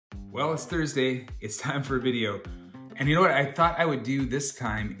Well, it's Thursday, it's time for a video. And you know what I thought I would do this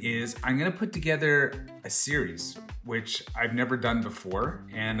time is I'm gonna put together a series, which I've never done before,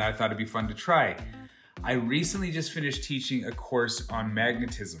 and I thought it'd be fun to try. I recently just finished teaching a course on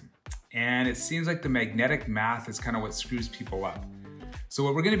magnetism, and it seems like the magnetic math is kind of what screws people up. So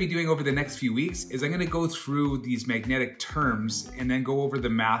what we're gonna be doing over the next few weeks is I'm gonna go through these magnetic terms and then go over the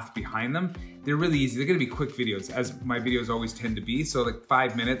math behind them. They're really easy, they're gonna be quick videos, as my videos always tend to be, so like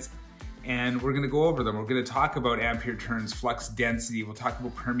 5 minutes. And we're gonna go over them. We're gonna talk about ampere-turns, flux density, we'll talk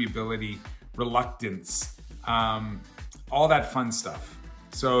about permeability, reluctance, all that fun stuff.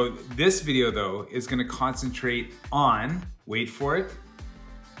 So this video though is gonna concentrate on, wait for it,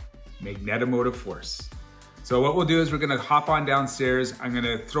 magnetomotive force. So what we'll do is we're gonna hop on downstairs, I'm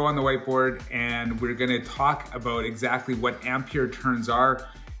gonna throw on the whiteboard, and we're gonna talk about exactly what ampere-turns are,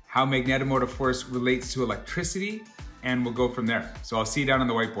 how magnetomotive force relates to electricity, and we'll go from there. So I'll see you down on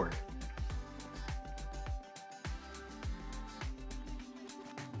the whiteboard.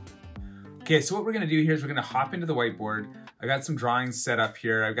 Okay, so what we're gonna do here is we're gonna hop into the whiteboard. I got some drawings set up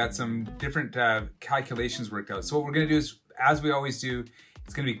here. I've got some different calculations worked out. So what we're gonna do is, as we always do,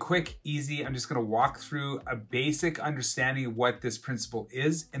 it's gonna be quick, easy. I'm just gonna walk through a basic understanding of what this principle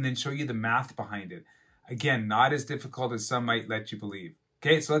is and then show you the math behind it. Again, not as difficult as some might let you believe.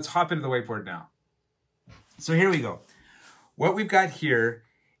 Okay, so let's hop into the whiteboard now. So here we go. What we've got here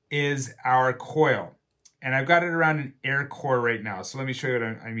is our coil, and I've got it around an air core right now. So let me show you what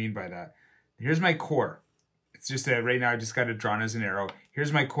I mean by that. Here's my core. It's just that right now I just got it drawn as an arrow.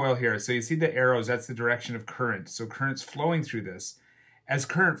 Here's my coil here. So you see the arrows, that's the direction of current. So current's flowing through this. As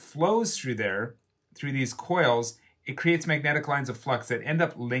current flows through there, through these coils, it creates magnetic lines of flux that end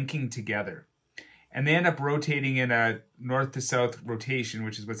up linking together. And they end up rotating in a north to south rotation,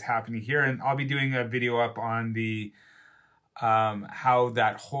 which is what's happening here. And I'll be doing a video up on the how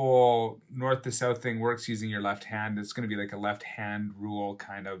that whole north to south thing works using your left hand. It's going to be like a left hand rule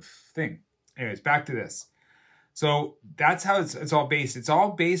kind of thing. Anyways, back to this. So that's how it's all based. It's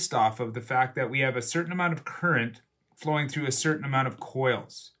all based off of the fact that we have a certain amount of current flowing through a certain amount of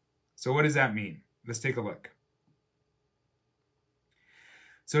coils. So what does that mean? Let's take a look.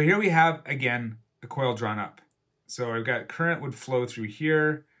 So here we have, again, a coil drawn up. So I've got current would flow through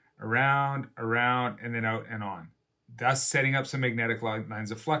here, around, and then out and on, thus setting up some magnetic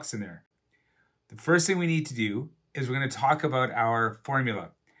lines of flux in there. The first thing we need to do is we're going to talk about our formula.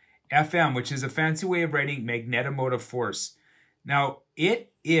 FM, which is a fancy way of writing magnetomotive force. Now,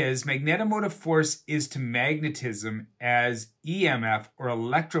 magnetomotive force is to magnetism as EMF or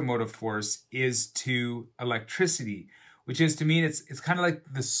electromotive force is to electricity, which is to mean it's kind of like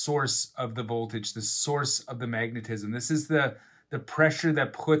the source of the voltage, the source of the magnetism. This is the pressure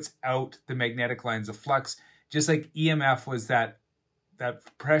that puts out the magnetic lines of flux, just like EMF was that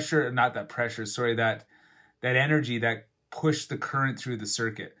pressure, not that pressure, sorry, that energy that pushed the current through the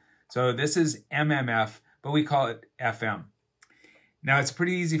circuit. So this is MMF, but we call it FM. Now it's a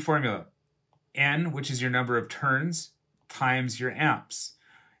pretty easy formula. N, which is your number of turns, times your amps.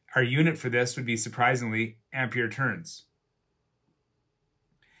 Our unit for this would be, surprisingly, ampere-turns.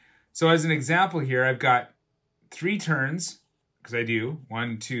 So as an example here, I've got 3 turns, because I do,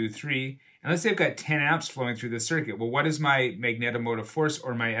 1, 2, 3, and let's say I've got 10 amps flowing through this circuit. Well, what is my magnetomotive force,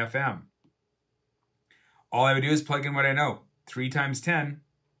 or my FM? All I would do is plug in what I know, 3 times 10.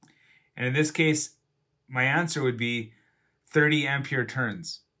 And in this case, my answer would be 30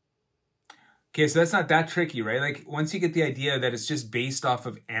 ampere-turns. Okay, so that's not that tricky, right? Like once you get the idea that it's just based off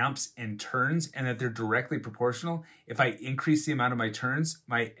of amps and turns and that they're directly proportional, if I increase the amount of my turns,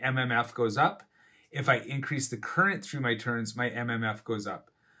 my MMF goes up. If I increase the current through my turns, my MMF goes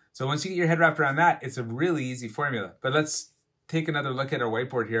up. So once you get your head wrapped around that, it's a really easy formula. But let's take another look at our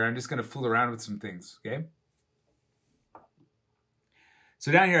whiteboard here. I'm just going to fool around with some things, okay?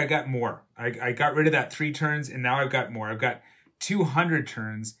 So down here, I got more. I got rid of that 3 turns, and now I've got more. I've got 200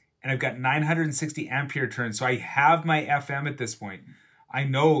 turns, and I've got 960 ampere-turns. So I have my FM at this point. I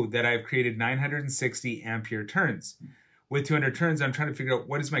know that I've created 960 ampere-turns. With 200 turns, I'm trying to figure out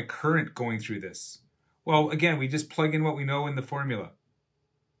what is my current going through this. Well, again, we just plug in what we know in the formula.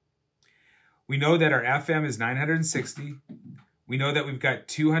 We know that our FM is 960. We know that we've got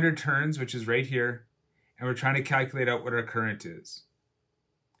 200 turns, which is right here, and we're trying to calculate out what our current is.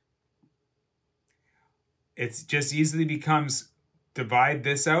 It just easily becomes divide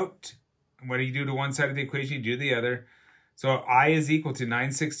this out. And what do you do to one side of the equation? You do the other. So I is equal to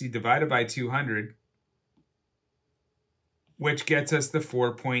 960 divided by 200, which gets us the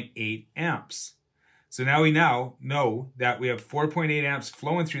 4.8 amps. So now we know that we have 4.8 amps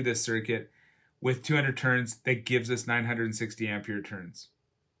flowing through this circuit with 200 turns that gives us 960 ampere turns.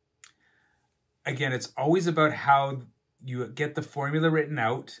 again, it's always about how you get the formula written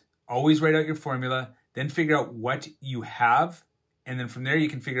out. Always write out your formula, then figure out what you have, and then from there you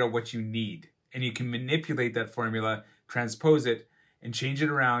can figure out what you need. And you can manipulate that formula, transpose it, and change it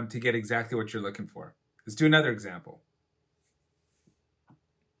around to get exactly what you're looking for. Let's do another example.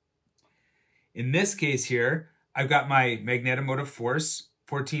 In this case here, I've got my magnetomotive force,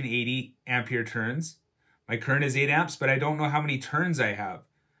 1480 ampere turns. My current is 8 amps, but I don't know how many turns I have.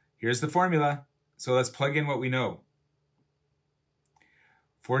 Here's the formula. So let's plug in what we know.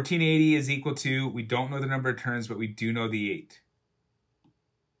 1480 is equal to, we don't know the number of turns, but we do know the 8.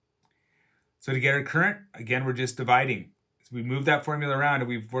 So to get our current, again, we're just dividing. So we move that formula around and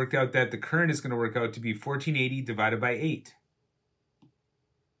we've worked out that the current is going to work out to be 1480 divided by 8.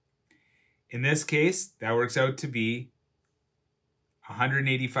 In this case, that works out to be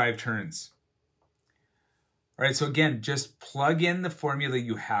 185 turns. All right, so again, just plug in the formula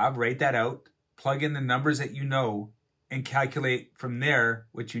you have, write that out, plug in the numbers that you know, and calculate from there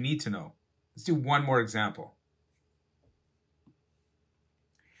what you need to know. Let's do one more example.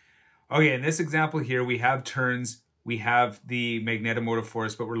 Okay, in this example here, we have turns, we have the magnetomotive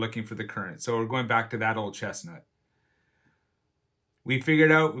force, but we're looking for the current. So we're going back to that old chestnut. We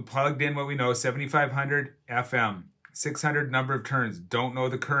figured out, we plugged in what we know, 7,500 FM, 600 number of turns, don't know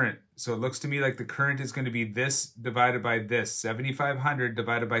the current. So it looks to me like the current is going to be this divided by this, 7,500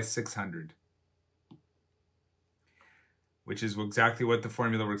 divided by 600. Which is exactly what the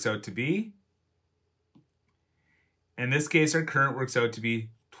formula works out to be. In this case, our current works out to be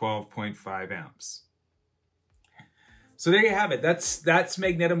 12.5 amps. So there you have it. That's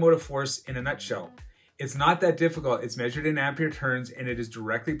magnetomotive force in a nutshell. It's not that difficult. It's measured in ampere turns, and it is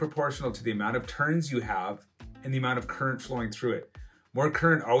directly proportional to the amount of turns you have and the amount of current flowing through it. More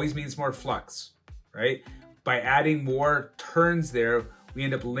current always means more flux, right? By adding more turns there, we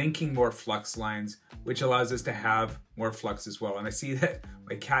end up linking more flux lines, which allows us to have more flux as well. And I see that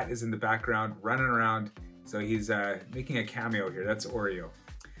my cat is in the background running around, so he's making a cameo here. That's Oreo.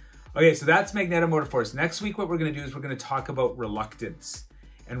 Okay, so that's magnetomotive force. Next week, what we're going to do is we're going to talk about reluctance.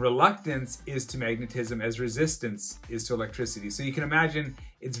 And reluctance is to magnetism as resistance is to electricity. So you can imagine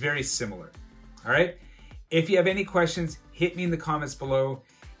it's very similar. All right? If you have any questions, hit me in the comments below.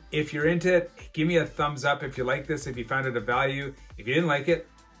 If you're into it, give me a thumbs up if you like this, if you found it of value. If you didn't like it,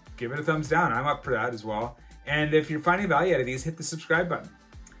 give it a thumbs down. I'm up for that as well. And if you're finding value out of these, hit the subscribe button.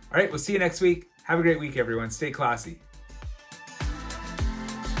 All right, we'll see you next week. Have a great week, everyone. Stay classy.